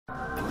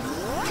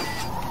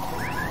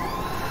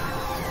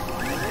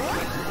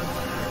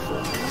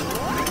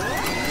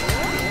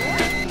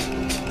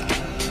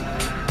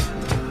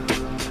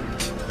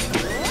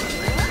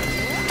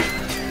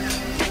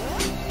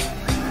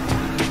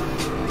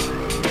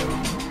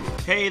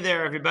Hey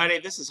there, everybody.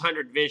 This is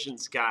 100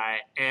 Visions Guy,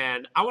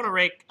 and I want to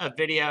make a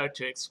video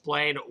to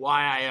explain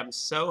why I am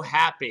so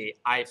happy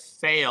I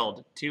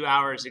failed 2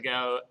 hours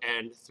ago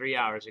and 3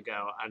 hours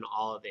ago on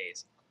all of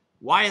these.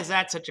 Why is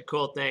that such a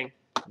cool thing?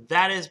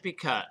 That is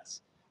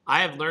because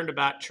I have learned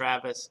about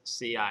Travis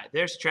CI.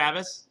 There's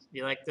Travis.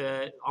 You like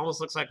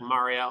almost looks like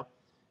Mario.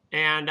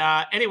 And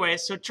anyway,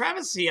 so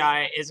Travis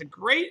CI is a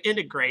great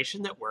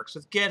integration that works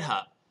with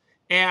GitHub.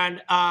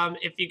 And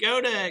if you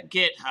go to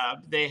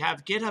GitHub, they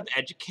have GitHub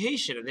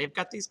Education, and they've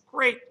got these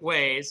great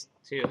ways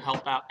to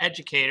help out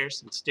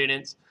educators and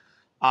students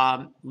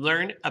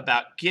learn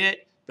about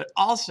Git, but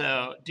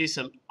also do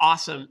some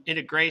awesome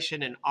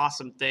integration and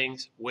awesome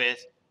things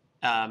with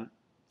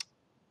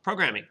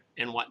programming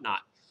and whatnot.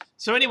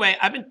 So anyway,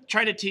 I've been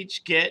trying to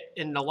teach Git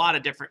in a lot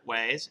of different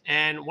ways,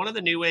 and one of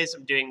the new ways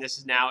of doing this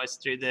is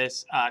through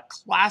this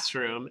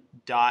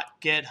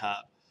classroom.github.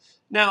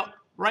 Now,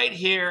 right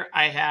here,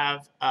 I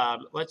have,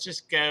 let's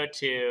just go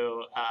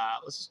to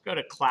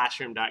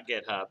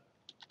classroom.github.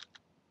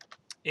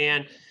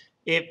 And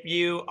if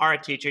you are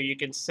a teacher, you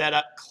can set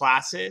up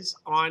classes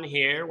on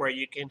here where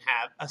you can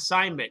have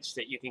assignments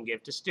that you can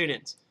give to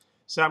students.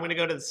 So I'm going to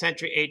go to the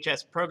Century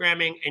HS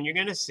Programming, and you're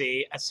going to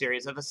see a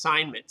series of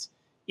assignments.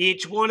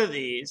 Each one of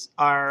these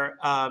are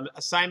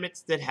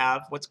assignments that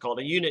have what's called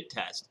a unit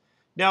test.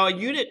 Now, a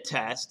unit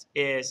test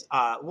is,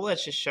 well,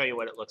 let's just show you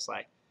what it looks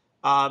like.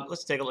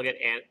 Let's take a look at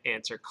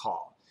answer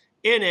call.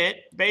 In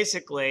it,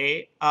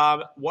 basically,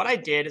 what I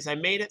did is I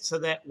made it so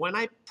that when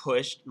I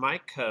pushed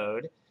my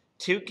code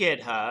to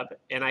GitHub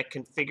and I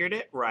configured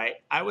it right,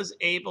 I was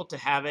able to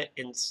have it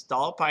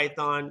install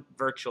Python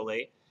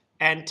virtually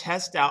and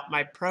test out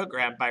my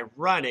program by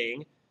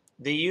running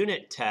the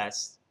unit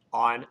tests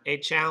on a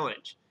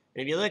challenge.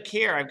 And if you look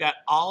here, I've got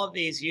all of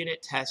these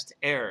unit test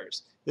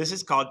errors. This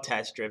is called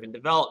test-driven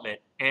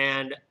development,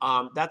 and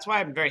that's why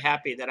I'm very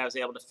happy that I was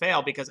able to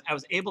fail, because I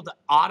was able to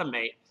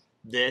automate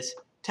this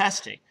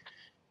testing.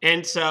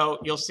 And so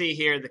you'll see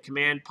here the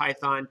command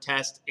Python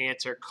test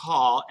answer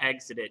call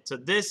exited. So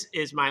this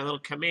is my little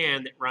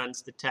command that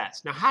runs the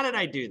test. Now, how did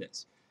I do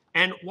this?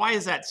 And why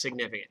is that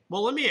significant?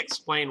 Well, let me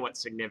explain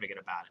what's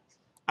significant about it.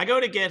 I go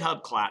to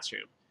GitHub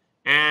Classroom,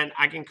 and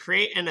I can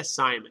create an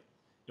assignment.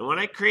 And when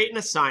I create an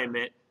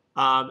assignment,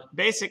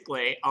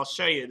 basically, I'll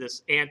show you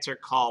this answer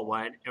call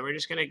one, and we're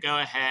just going to go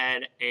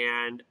ahead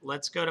and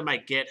let's go to my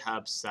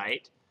GitHub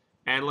site,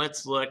 and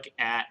let's look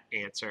at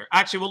answer.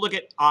 Actually, we'll look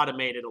at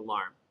automated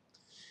alarm.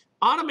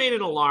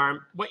 Automated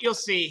alarm, what you'll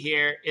see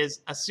here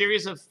is a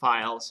series of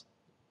files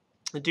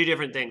that do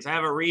different things. I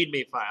have a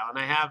README file, and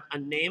I have a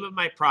name of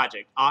my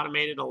project,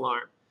 automated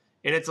alarm,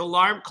 and it's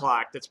alarm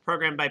clock that's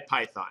programmed by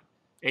Python.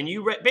 And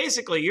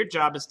basically, your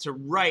job is to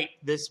write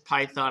this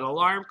Python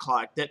alarm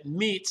clock that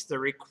meets the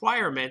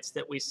requirements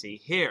that we see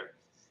here.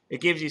 It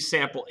gives you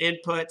sample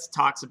inputs,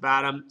 talks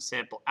about them,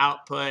 sample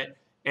output,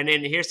 and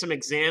then here's some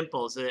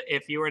examples.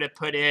 If you were to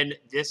put in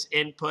this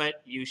input,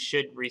 you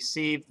should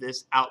receive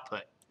this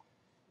output.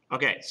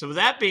 Okay, so with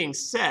that being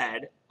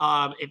said,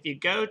 if you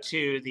go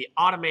to the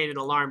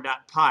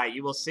automatedalarm.py,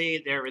 you will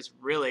see there is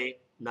really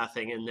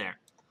nothing in there.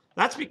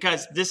 That's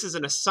because this is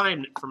an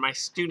assignment for my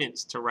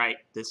students to write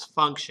this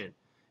function.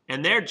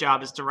 And their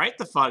job is to write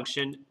the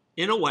function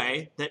in a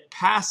way that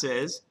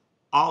passes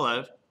all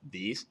of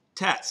these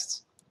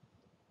tests.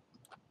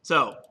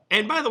 So,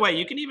 and by the way,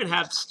 you can even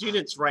have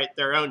students write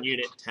their own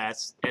unit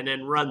tests and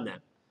then run them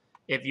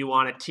if you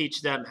want to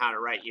teach them how to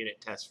write unit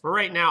tests. For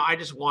right now, I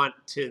just want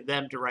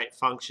them to write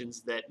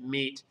functions that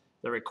meet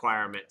the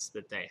requirements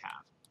that they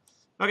have.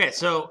 Okay,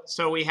 so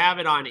we have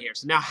it on here.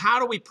 So now how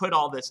do we put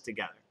all this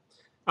together?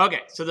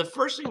 Okay, so the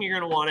first thing you're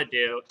going to want to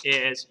do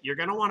is you're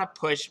going to want to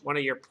push one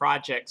of your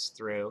projects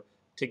through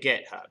to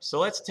GitHub. So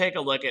let's take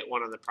a look at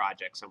one of the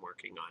projects I'm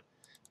working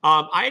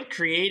on. I had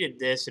created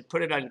this and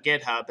put it on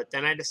GitHub, but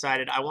then I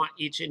decided I want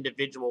each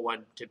individual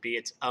one to be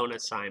its own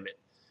assignment.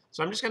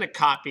 So I'm just going to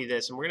copy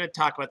this, and we're going to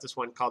talk about this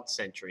one called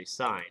Century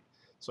Sign.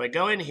 So I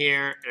go in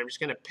here, and I'm just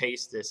going to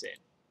paste this in.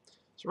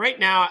 So right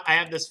now, I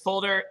have this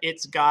folder.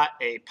 It's got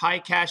a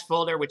PyCache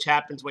folder, which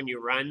happens when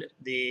you run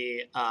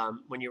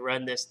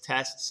this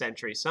test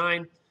Century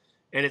Sign,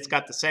 and it's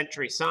got the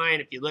Century Sign.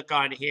 If you look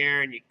on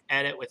here and you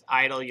edit with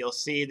idle, you'll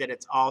see that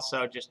it's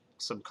also just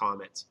some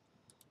comments.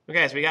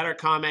 Okay, so we got our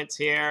comments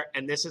here,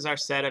 and this is our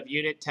set of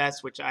unit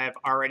tests, which I have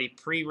already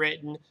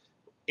pre-written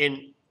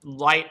in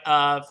light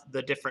of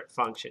the different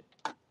function.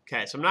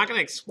 Okay, so I'm not going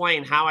to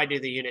explain how I do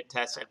the unit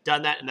tests. I've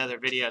done that in other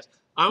videos.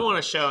 I want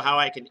to show how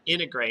I can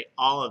integrate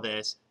all of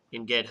this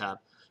in GitHub.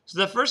 So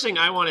the first thing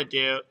I want to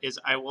do is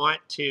I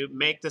want to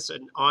make this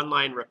an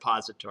online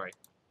repository.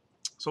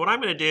 So what I'm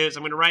going to do is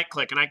I'm going to right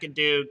click, and I can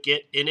do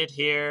git init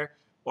here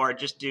or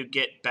just do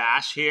git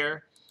bash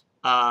here.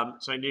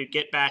 So I do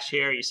git bash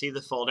here, you see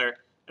the folder,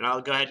 and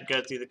I'll go ahead and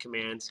go through the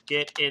commands.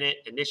 Git init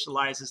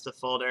initializes the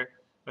folder.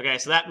 Okay,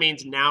 so that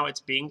means now it's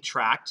being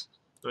tracked.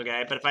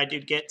 Okay, but if I do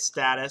git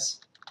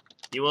status,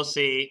 you will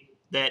see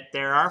that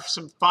there are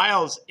some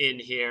files in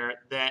here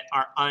that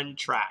are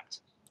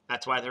untracked.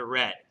 That's why they're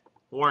red.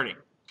 Warning.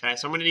 Okay,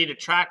 so I'm going to need to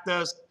track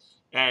those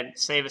and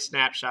save a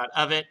snapshot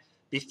of it.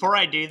 Before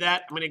I do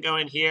that, I'm going to go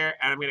in here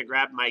and I'm going to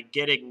grab my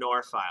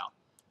gitignore file.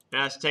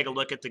 Now let's take a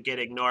look at the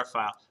gitignore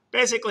file.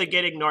 Basically,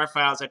 gitignore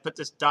files, I put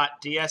this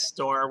 .ds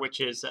store,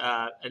 which is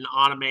an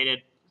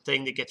automated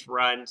thing that gets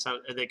run,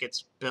 that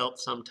gets built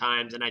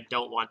sometimes, and I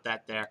don't want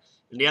that there.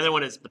 And the other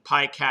one is the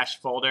PyCache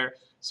folder.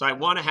 So I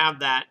want to have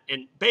that,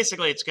 and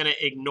basically it's going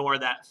to ignore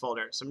that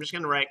folder. So I'm just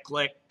going to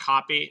right-click,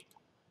 copy.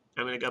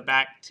 I'm going to go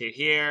back to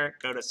here,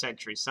 go to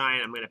Century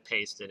Sign. I'm going to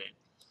paste it in.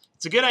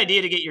 It's a good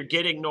idea to get your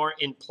gitignore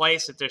in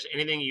place if there's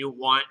anything you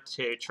want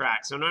to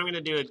track. So now I'm going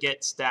to do a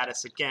git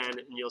status again,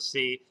 and you'll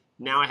see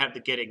now I have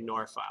the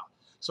gitignore file.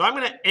 So I'm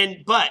going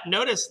to, but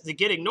notice the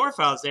gitignore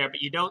file is there,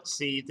 but you don't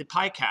see the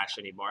PyCache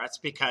anymore. That's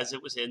because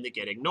it was in the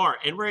gitignore,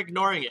 and we're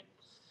ignoring it.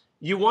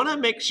 You want to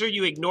make sure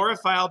you ignore a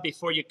file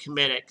before you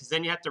commit it, because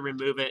then you have to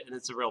remove it, and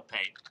it's a real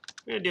pain.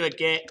 I'm going to do a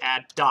git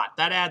add dot.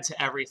 That adds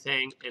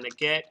everything, and a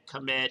git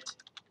commit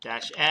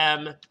 -m,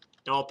 and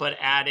we'll put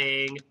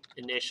adding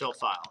initial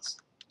files.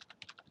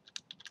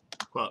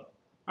 Quote.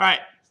 All right,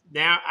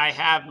 now I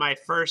have my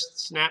first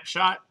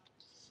snapshot.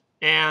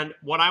 And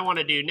what I want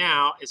to do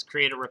now is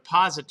create a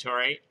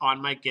repository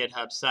on my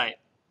GitHub site.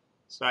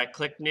 So I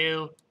click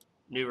new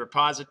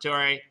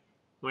repository.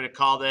 I'm going to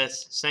call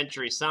this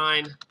Century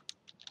Sign.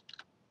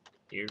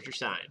 Here's your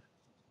sign.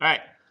 All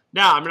right.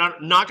 Now, I'm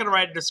not going to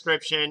write a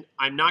description.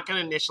 I'm not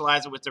going to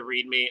initialize it with the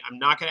README. I'm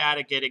not going to add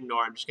a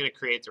gitignore. I'm just going to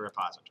create the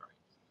repository.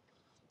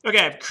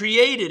 Okay, I've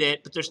created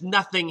it, but there's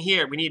nothing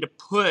here. We need to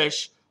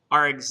push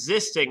our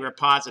existing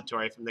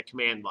repository from the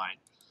command line.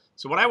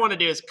 So what I want to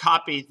do is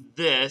copy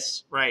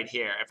this right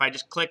here. If I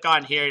just click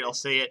on here, you'll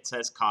see it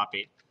says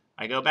copied.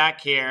 I go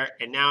back here,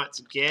 and now it's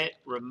git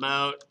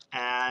remote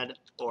add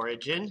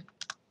origin.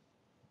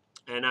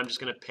 And I'm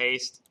just going to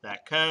paste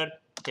that code,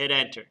 hit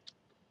enter.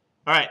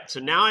 All right, so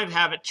now I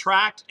have it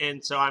tracked,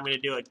 and so I'm going to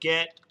do a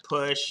git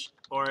push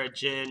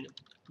origin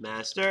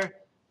master.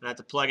 I have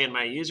to plug in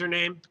my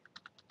username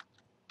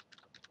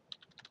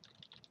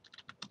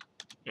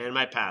and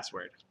my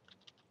password.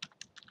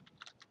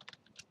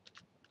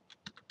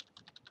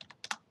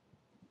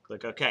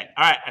 Click OK.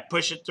 All right, I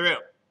push it through.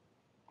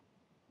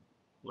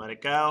 Let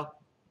it go.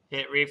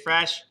 Hit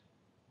refresh.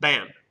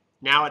 Bam.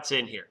 Now it's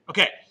in here.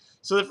 Okay,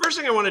 so the first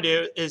thing I want to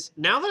do is,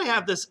 now that I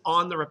have this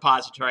on the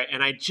repository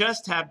and I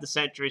just have the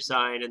Century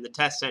sign and the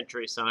test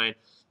Century sign,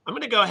 I'm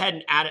going to go ahead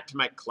and add it to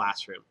my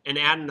classroom and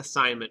add an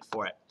assignment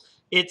for it.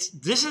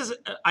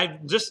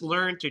 I've just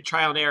learned through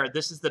trial and error,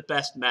 this is the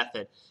best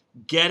method.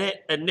 Get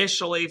it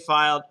initially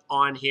filed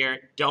on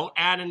here. Don't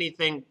add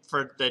anything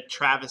for the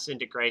Travis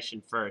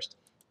integration first.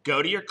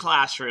 Go to your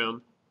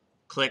classroom,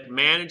 click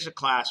Manage the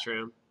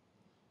Classroom.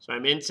 So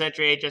I'm in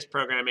Century HS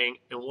Programming,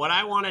 and what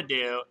I want to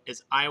do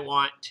is I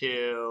want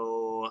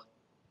to,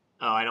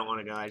 I don't want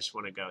to go, I just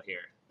want to go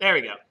here. There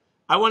we go.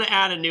 I want to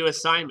add a new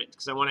assignment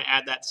because I want to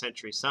add that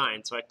Century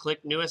sign. So I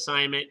click New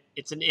Assignment.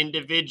 It's an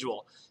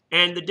individual.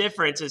 And the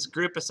difference is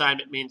group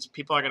assignment means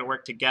people are going to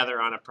work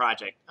together on a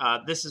project.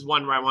 This is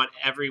one where I want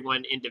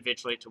everyone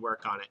individually to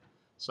work on it.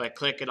 So I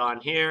click it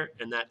on here,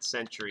 and that's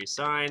Century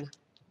sign.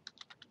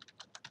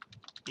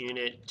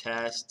 Unit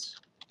test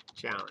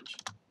challenge.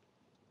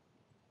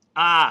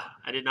 I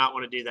did not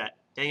want to do that.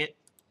 Dang it.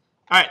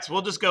 All right, so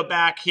we'll just go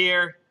back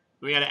here.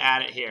 We got to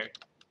add it here.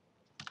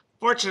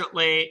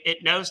 Fortunately,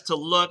 it knows to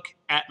look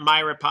at my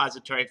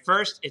repository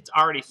first. It's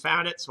already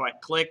found it, so I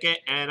click it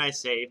and I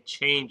save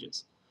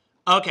changes.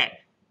 Okay,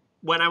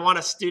 when I want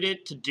a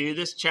student to do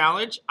this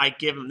challenge, I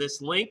give them this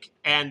link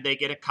and they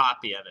get a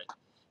copy of it.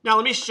 Now,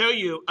 let me show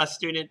you a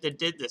student that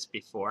did this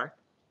before.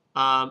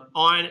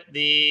 On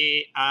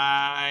the,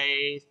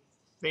 I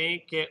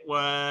think it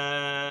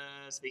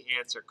was the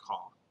answer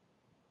call.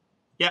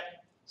 Yep,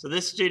 so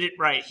this student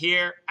right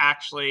here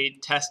actually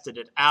tested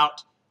it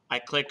out. I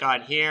click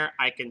on here,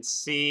 I can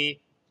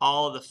see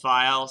all of the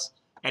files,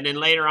 and then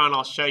later on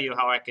I'll show you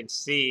how I can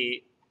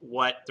see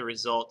what the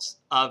results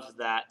of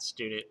that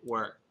student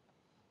were.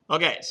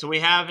 Okay, so we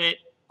have it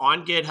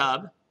on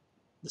GitHub,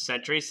 the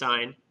Century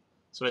sign,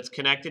 so it's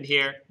connected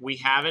here. We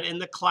have it in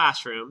the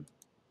classroom.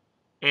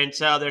 And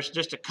so there's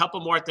just a couple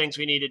more things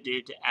we need to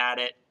do to add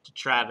it to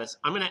Travis.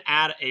 I'm going to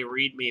add a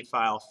README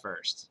file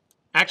first.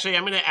 Actually,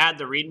 I'm going to add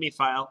the README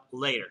file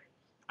later.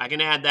 I can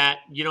add that.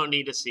 You don't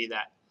need to see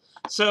that.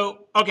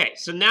 So, okay,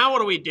 so now what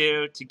do we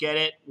do to get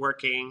it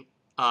working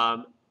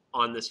on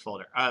this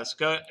folder? Let's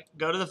go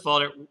to the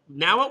folder.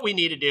 Now what we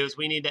need to do is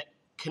we need to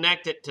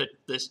connect it to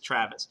this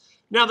Travis.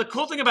 Now, the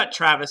cool thing about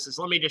Travis is,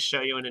 let me just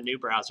show you in a new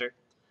browser.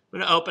 I'm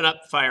going to open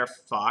up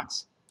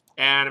Firefox,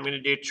 and I'm going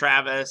to do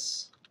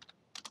travis.ci.org.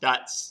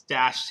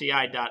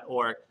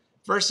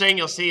 First thing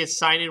you'll see is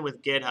sign in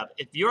with GitHub.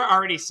 If you're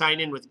already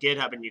signed in with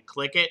GitHub and you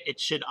click it, it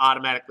should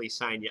automatically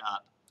sign you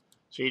up.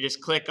 So you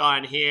just click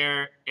on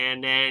here,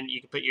 and then you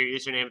can put your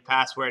username and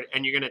password,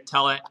 and you're going to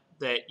tell it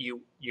that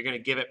you're going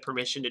to give it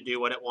permission to do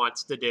what it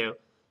wants to do.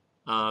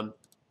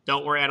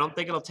 Don't worry, I don't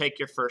think it'll take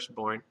your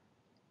firstborn.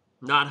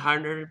 Not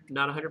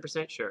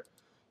 100% sure.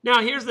 Now,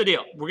 here's the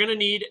deal. We're going to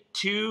need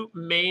 2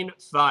 main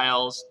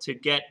files to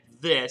get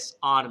this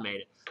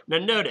automated. Now,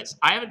 notice,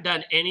 I haven't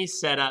done any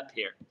setup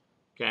here.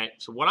 Okay,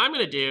 so what I'm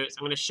going to do is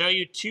I'm going to show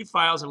you two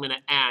files I'm going to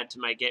add to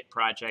my Git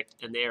project,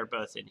 and they are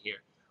both in here.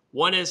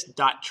 One is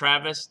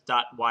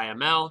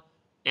 .travis.yml,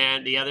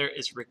 and the other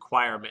is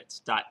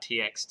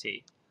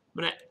requirements.txt.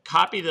 I'm going to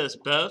copy those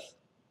both.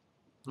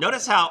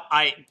 Notice how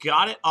I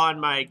got it on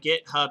my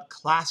GitHub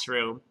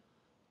Classroom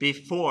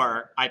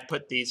before I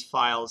put these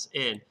files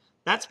in.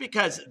 That's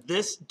because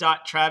this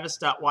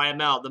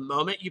 .travis.yml, the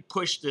moment you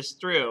push this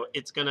through,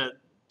 it's going to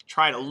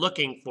try to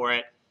looking for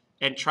it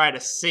and try to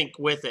sync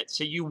with it.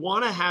 So you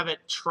want to have it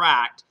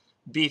tracked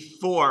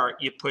before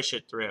you push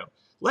it through.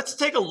 Let's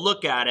take a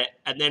look at it,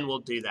 and then we'll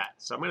do that.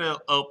 So I'm going to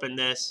open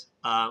this.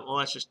 Well,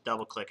 let's just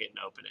double click it and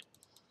open it.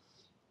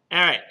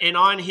 All right, and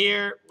on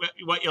here,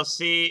 what you'll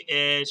see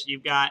is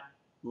you've got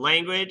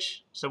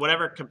language, so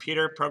whatever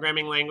computer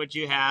programming language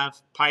you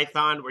have.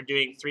 Python, we're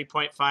doing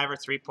 3.5 or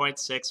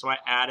 3.6, so I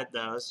added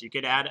those. You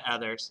could add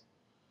others.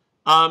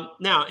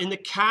 Now, in the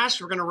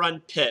cache, we're going to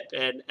run pip,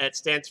 and it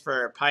stands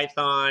for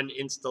Python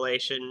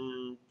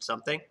installation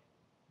something.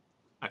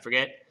 I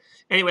forget.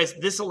 Anyways,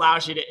 this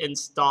allows you to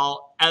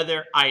install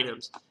other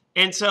items.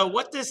 And so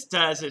what this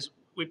does is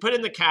we put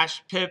in the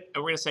cache pip,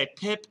 and we're going to say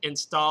pip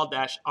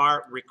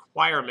install-r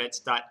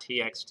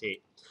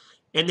requirements.txt.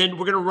 And then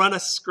we're going to run a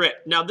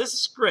script. Now, this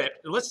script,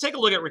 let's take a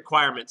look at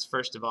requirements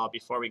first of all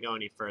before we go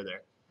any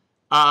further.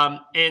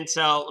 And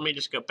so let me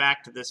just go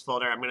back to this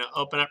folder. I'm going to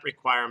open up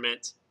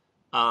requirements.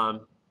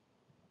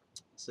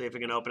 See if we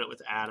can open it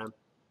with Adam.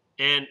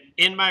 And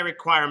in my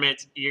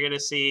requirements, you're going to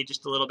see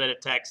just a little bit of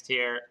text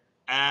here.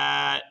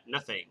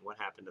 Nothing. What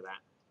happened to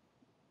that?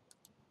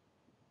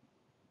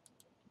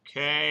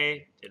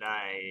 Okay. Did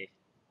I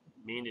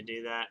mean to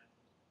do that?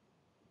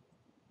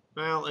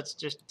 Well, let's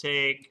just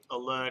take a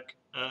look.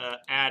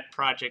 Add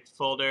project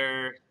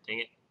folder.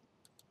 Dang it.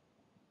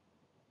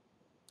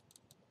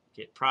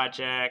 Get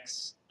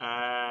projects.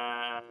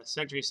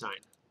 Century sign.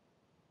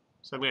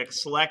 So I'm going to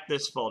select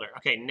this folder.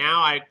 Okay,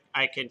 now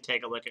I can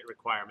take a look at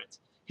requirements.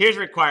 Here's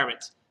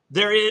requirements.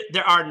 There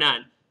are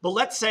none. But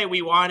let's say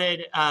we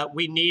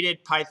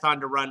needed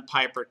Python to run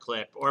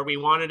Paperclip, or we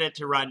wanted it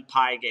to run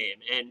Pygame.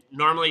 And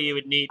normally you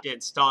would need to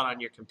install it on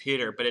your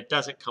computer, but it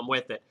doesn't come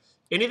with it.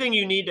 Anything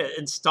you need to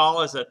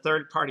install as a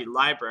third-party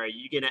library,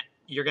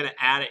 you're gonna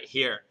add it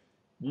here.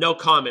 No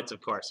comments, of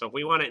course. So if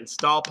we want to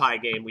install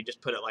Pygame, we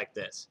just put it like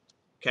this.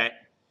 Okay.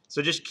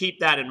 So just keep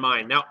that in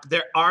mind. Now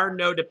there are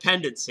no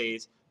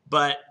dependencies,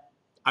 but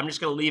I'm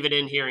just going to leave it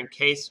in here in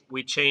case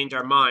we change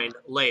our mind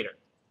later.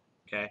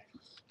 Okay.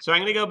 So I'm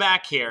going to go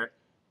back here,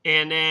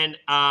 and then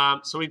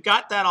so we've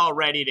got that all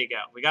ready to go.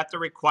 We got the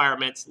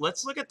requirements.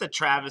 Let's look at the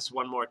Travis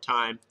one more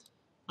time.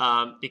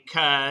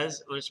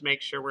 Because let's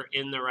make sure we're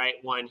in the right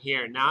one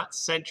here, not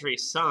century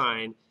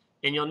sign.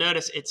 And you'll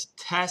notice it's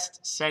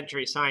test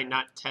century sign,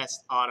 not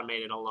test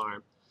automated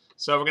alarm.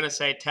 So we're going to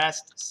say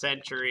test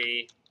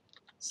century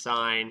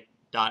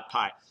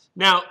sign.py.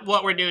 Now,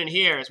 what we're doing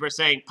here is we're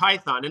saying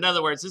Python. In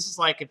other words, this is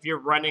like if you're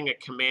running a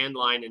command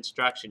line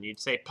instruction. You'd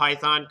say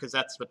Python because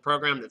that's the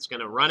program that's going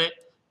to run it.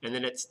 And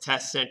then it's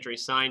test century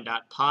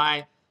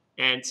sign.py.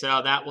 And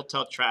so that will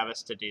tell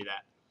Travis to do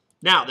that.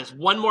 Now, there's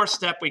one more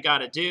step we got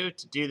to do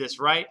this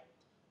right.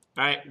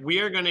 All right, we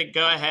are going to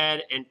go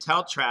ahead and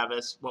tell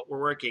Travis what we're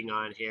working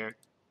on here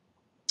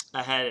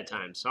ahead of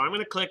time. So I'm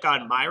going to click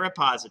on My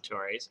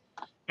Repositories.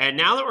 And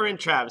now that we're in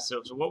Travis,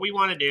 so what we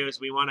want to do is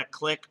we want to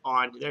click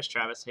on, there's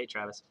Travis. Hey,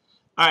 Travis.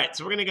 All right,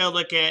 so we're going to go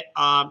look at,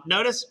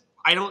 notice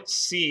I don't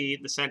see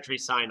the century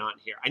sign on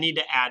here. I need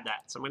to add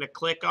that. So I'm going to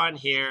click on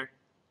here.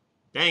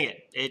 Dang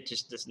it, it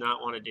just does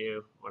not want to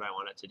do what I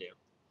want it to do.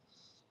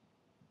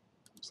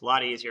 It's a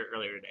lot easier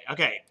earlier today.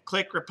 Okay,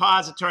 click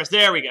repositories.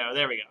 There we go.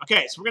 There we go.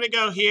 Okay, so we're going to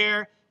go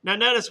here. Now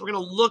notice we're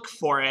going to look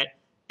for it,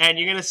 and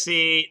you're going to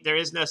see there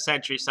is no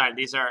century sign.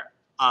 These are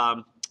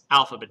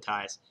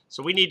alphabetized.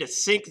 So we need to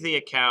sync the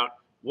account.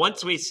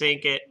 Once we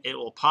sync it, it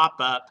will pop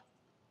up.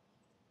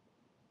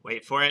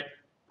 Wait for it.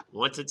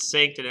 Once it's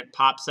synced and it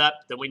pops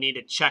up, then we need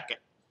to check it.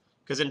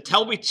 Because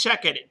until we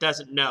check it, it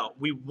doesn't know.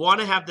 We want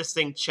to have this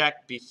thing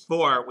checked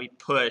before we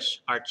push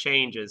our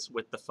changes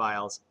with the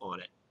files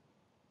on it.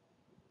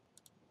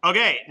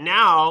 Okay,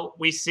 now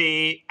we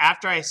see,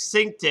 after I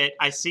synced it,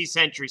 I see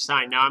century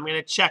sign. Now I'm going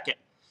to check it.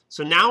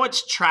 So now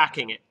it's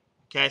tracking it.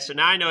 Okay, so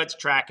now I know it's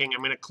tracking.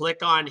 I'm going to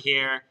click on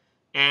here,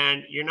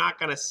 and you're not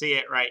going to see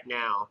it right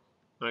now.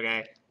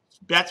 Okay,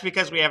 that's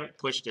because we haven't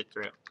pushed it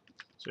through.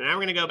 So now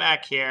we're going to go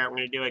back here. We're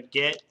going to do a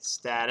git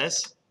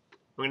status.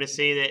 We're going to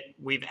see that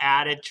we've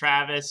added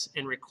Travis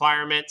in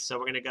requirements. So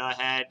we're going to go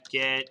ahead,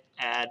 git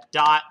add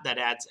dot, that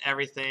adds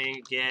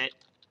everything, git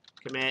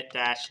commit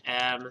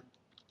 -m.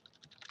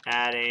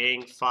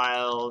 Adding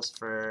files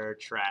for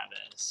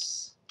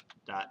Travis.ci.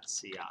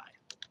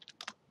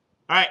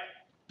 All right,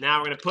 now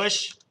we're going to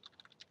push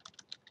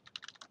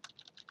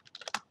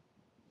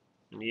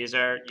and use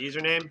our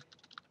username.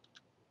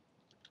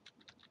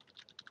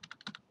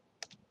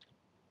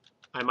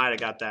 I might have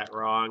got that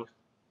wrong.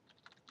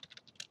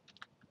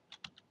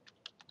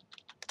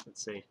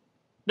 Let's see.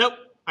 Nope,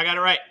 I got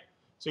it right.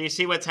 So you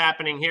see what's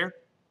happening here?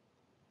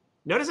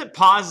 Notice it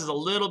pauses a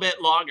little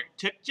bit longer. It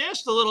took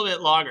just a little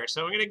bit longer.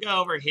 So I'm going to go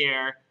over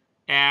here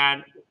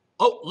and,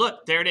 oh,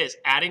 look, there it is,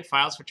 adding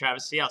files for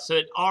Travis CL. So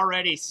it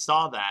already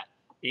saw that.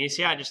 And you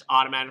see how I just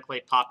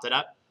automatically popped it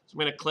up? So I'm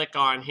going to click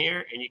on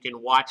here, and you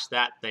can watch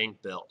that thing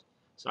build.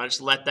 So I'll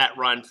just let that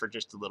run for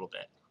just a little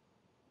bit.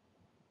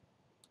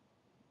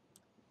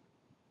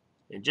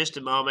 In just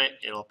a moment,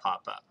 it'll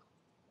pop up.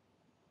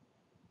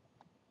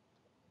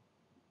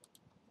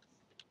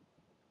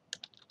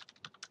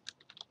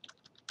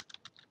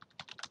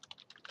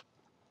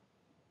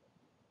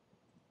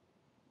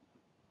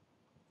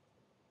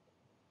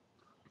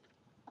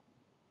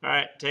 All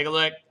right, take a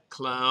look.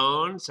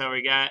 Clone. So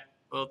we got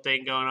a little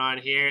thing going on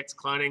here. It's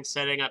cloning,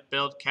 setting up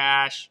build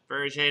cache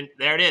version.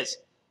 There it is.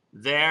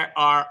 There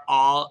are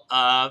all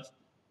of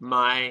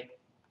my,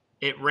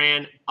 it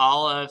ran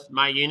all of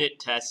my unit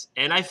tests,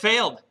 and I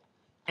failed.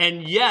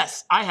 And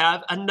yes, I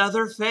have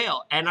another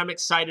fail, and I'm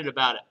excited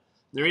about it.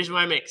 The reason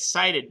why I'm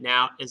excited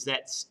now is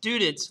that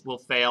students will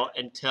fail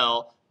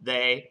until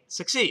they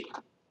succeed,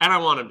 and I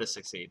want them to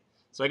succeed.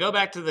 So I go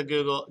back to the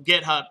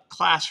GitHub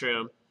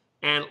Classroom,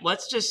 and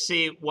let's just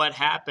see what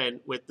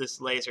happened with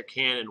this laser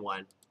cannon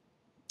one.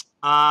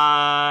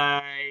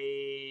 I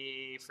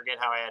forget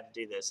how I had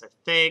to do this. I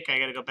think I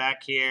got to go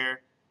back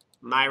here,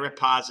 my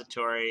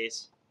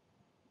repositories.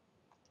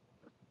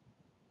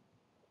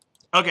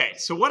 Okay,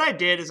 so what I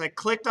did is I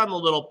clicked on the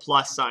little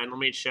plus sign. Let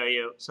me show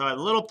you. So a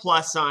little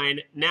plus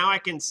sign. Now I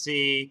can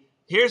see,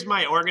 here's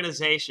my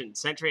organization,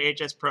 Century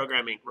HS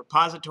Programming,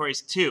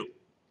 repositories 2.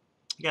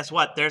 Guess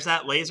what? There's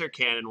that laser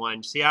cannon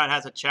one. See how it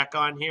has a check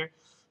on here?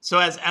 So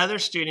as other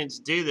students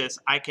do this,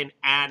 I can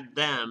add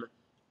them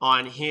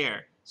on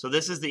here. So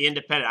this is the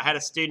independent. I had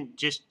a student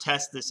just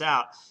test this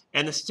out.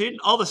 And the student,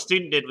 all the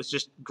student did was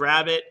just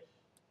grab it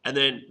and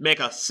then make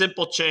a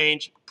simple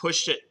change,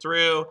 push it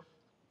through,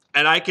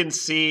 and I can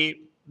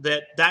see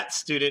that that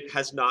student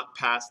has not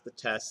passed the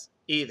test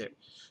either.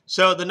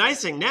 So the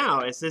nice thing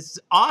now is this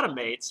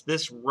automates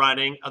this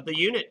running of the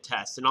unit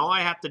test. And all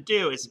I have to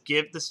do is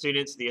give the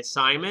students the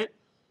assignment,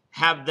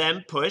 have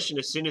them push, and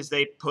as soon as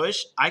they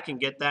push, I can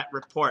get that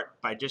report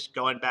by just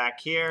going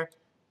back here,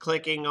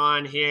 clicking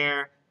on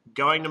here,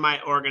 going to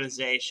my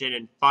organization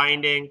and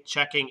finding,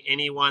 checking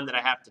anyone that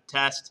I have to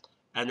test,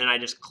 and then I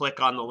just click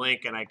on the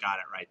link and I got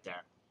it right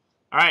there.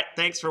 All right,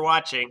 thanks for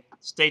watching.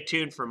 Stay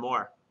tuned for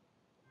more.